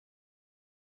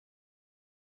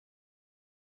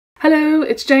Hello,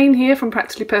 it's Jane here from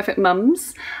Practically Perfect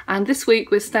Mums, and this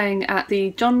week we're staying at the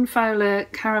John Fowler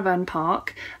Caravan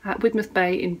Park at Widemouth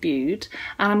Bay in Bude,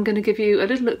 and I'm going to give you a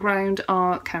little look round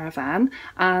our caravan,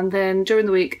 and then during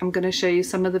the week I'm going to show you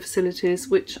some of the facilities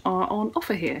which are on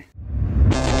offer here.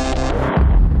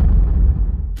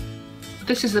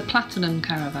 This is a platinum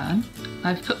caravan.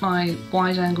 I've put my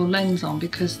wide angle lens on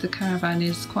because the caravan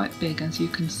is quite big, as you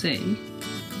can see.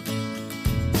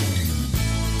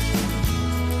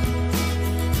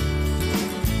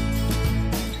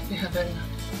 An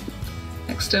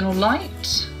external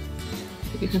light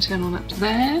that you can turn on up to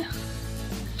there.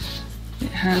 It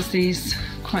has these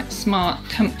quite smart,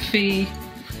 comfy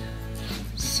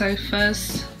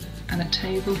sofas and a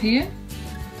table here.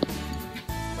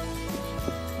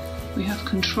 We have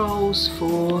controls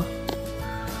for,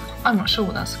 I'm not sure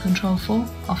what that's a control for.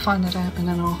 I'll find that out and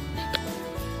then I'll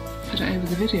put it over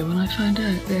the video when I find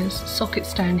out. There's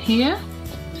sockets down here,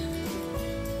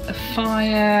 a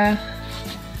fire,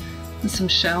 and some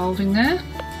shelving there.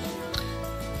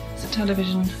 There's a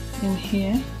television in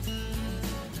here.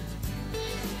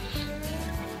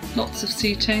 Lots of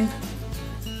seating.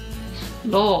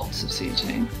 Lots of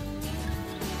seating.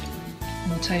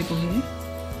 And a table here.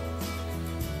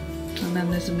 And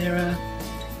then there's a mirror.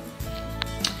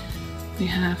 We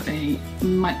have a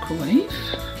microwave.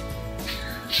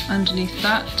 Underneath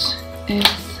that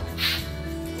is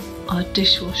our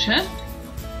dishwasher.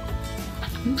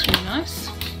 Looks really nice.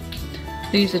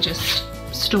 These are just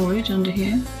storage under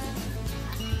here.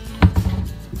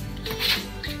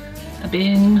 A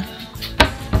bin,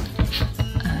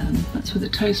 that's where the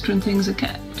toaster and things are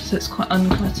kept, so it's quite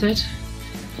uncluttered.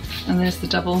 And there's the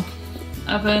double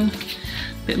oven,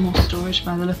 a bit more storage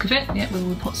by the look of it. Yep,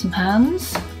 we'll put some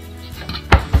pans,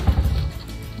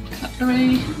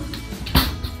 cutlery,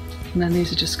 and then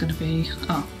these are just going to be,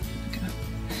 oh, there we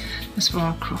go. That's where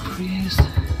our crockery is.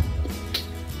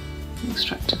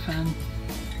 Extractor fan.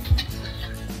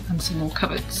 And some more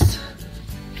cupboards.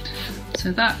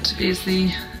 So that is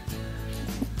the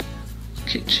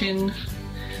kitchen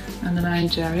and the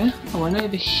lounge area. Oh, and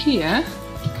over here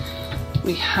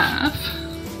we have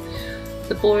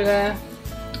the boiler.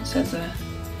 So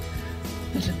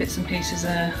there's a bits and pieces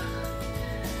there,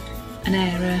 an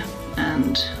area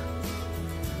and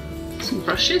some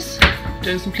brushes.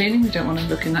 Doing some cleaning. We don't want to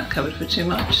look in that cupboard for too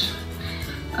much.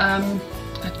 A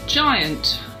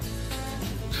giant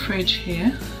fridge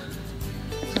here.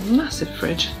 It's a massive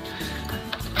fridge.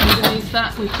 Underneath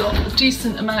that we've got a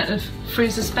decent amount of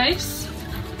freezer space.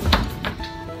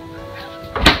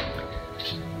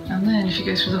 And then if you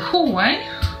go through the hallway,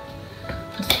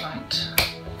 there's light.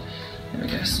 There we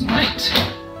go, some light.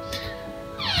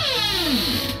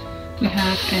 We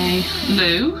have a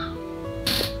loo,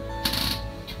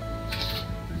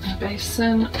 a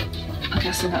basin. I'm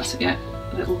guessing that's a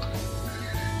little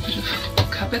bit of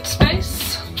cupboard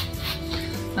space.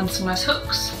 And some nice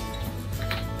hooks.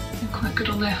 They're quite good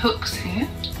on their hooks here.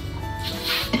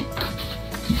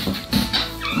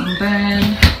 And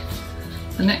then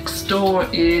the next door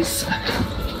is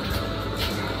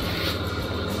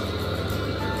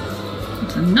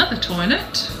another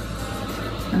toilet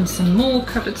and some more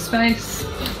cupboard space.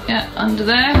 Yeah, under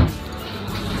there.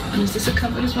 And is this a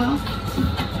cupboard as well?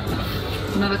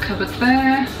 Another cupboard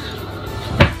there.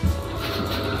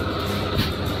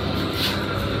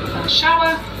 A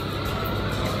shower.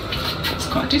 It's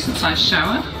quite a decent sized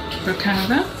shower for a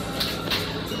caravan.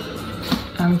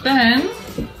 And then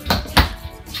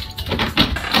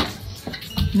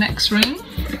next room,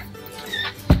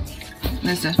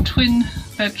 there's a twin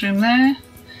bedroom there.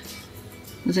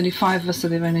 There's only 5 of us, so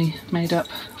they've only made up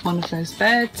one of those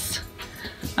beds,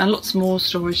 and lots more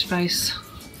storage space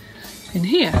in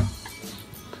here.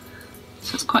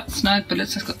 So it's quite snug, but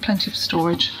it's got plenty of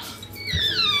storage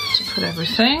to put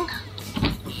everything.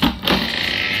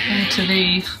 Into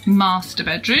the master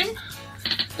bedroom.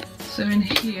 So in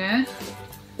here,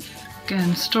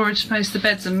 again, storage space. The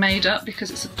beds are made up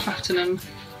because it's a platinum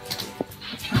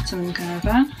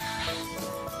caravan.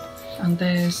 And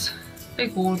there's a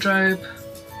big wardrobe,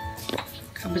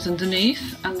 cupboards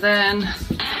underneath, and then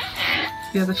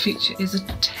the other feature is a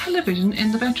television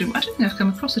in the bedroom. I don't think I've come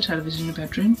across a television in a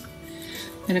bedroom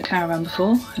in a caravan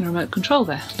before, and a remote control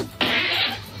there.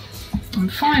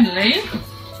 And finally,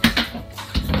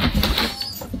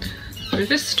 through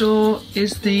this door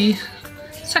is the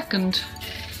second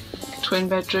twin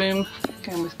bedroom,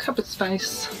 again with cupboard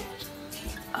space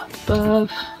above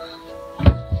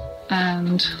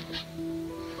and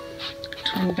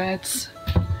twin beds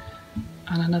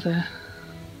and another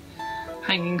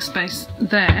hanging space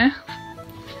there.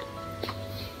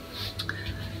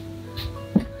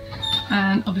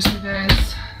 And obviously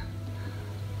there's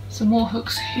some more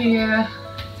hooks here,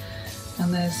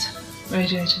 and there's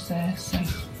radiators there, so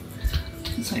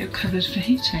looks like you're covered for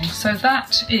heating. So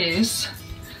that is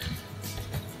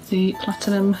the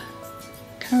Platinum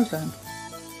Caravan.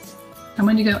 And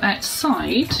when you go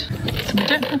outside, so we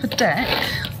don't have a deck,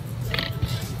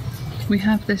 we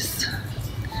have this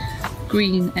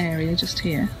green area just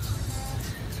here,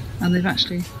 and they've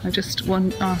actually, I just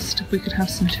asked if we could have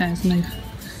some chairs, and they've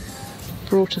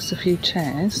brought us a few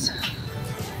chairs.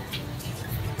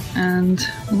 And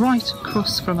right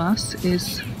across from us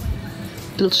is a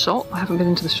little shop. I haven't been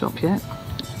into the shop yet.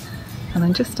 And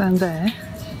then just down there,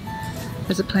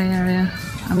 there's a play area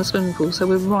and a swimming pool, so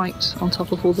we're right on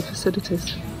top of all the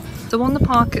facilities. So on the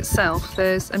park itself,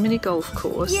 there's a mini golf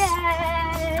course,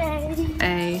 Yay!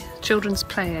 a children's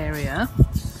play area.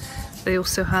 They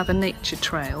also have a nature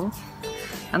trail.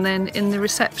 And then in the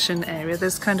reception area,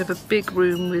 there's kind of a big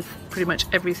room with pretty much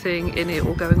everything in it,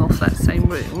 all going off that same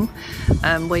room,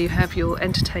 where you have your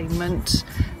entertainment.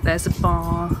 There's a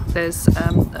bar, there's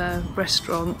a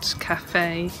restaurant,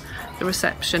 cafe, the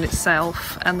reception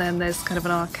itself, and then there's kind of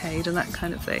an arcade and that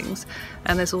kind of things.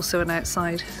 And there's also an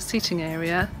outside seating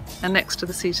area, and next to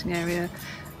the seating area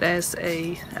there's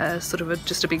a sort of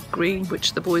just a big green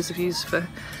which the boys have used for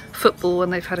football,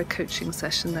 and they've had a coaching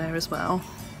session there as well.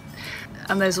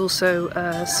 And there's also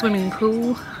a swimming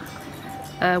pool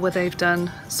where they've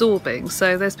done zorbing,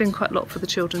 so there's been quite a lot for the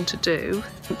children to do.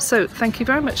 So thank you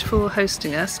very much for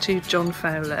hosting us to John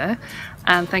Fowler,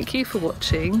 and thank you for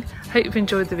watching. Hope you've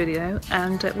enjoyed the video,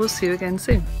 and we'll see you again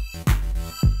soon.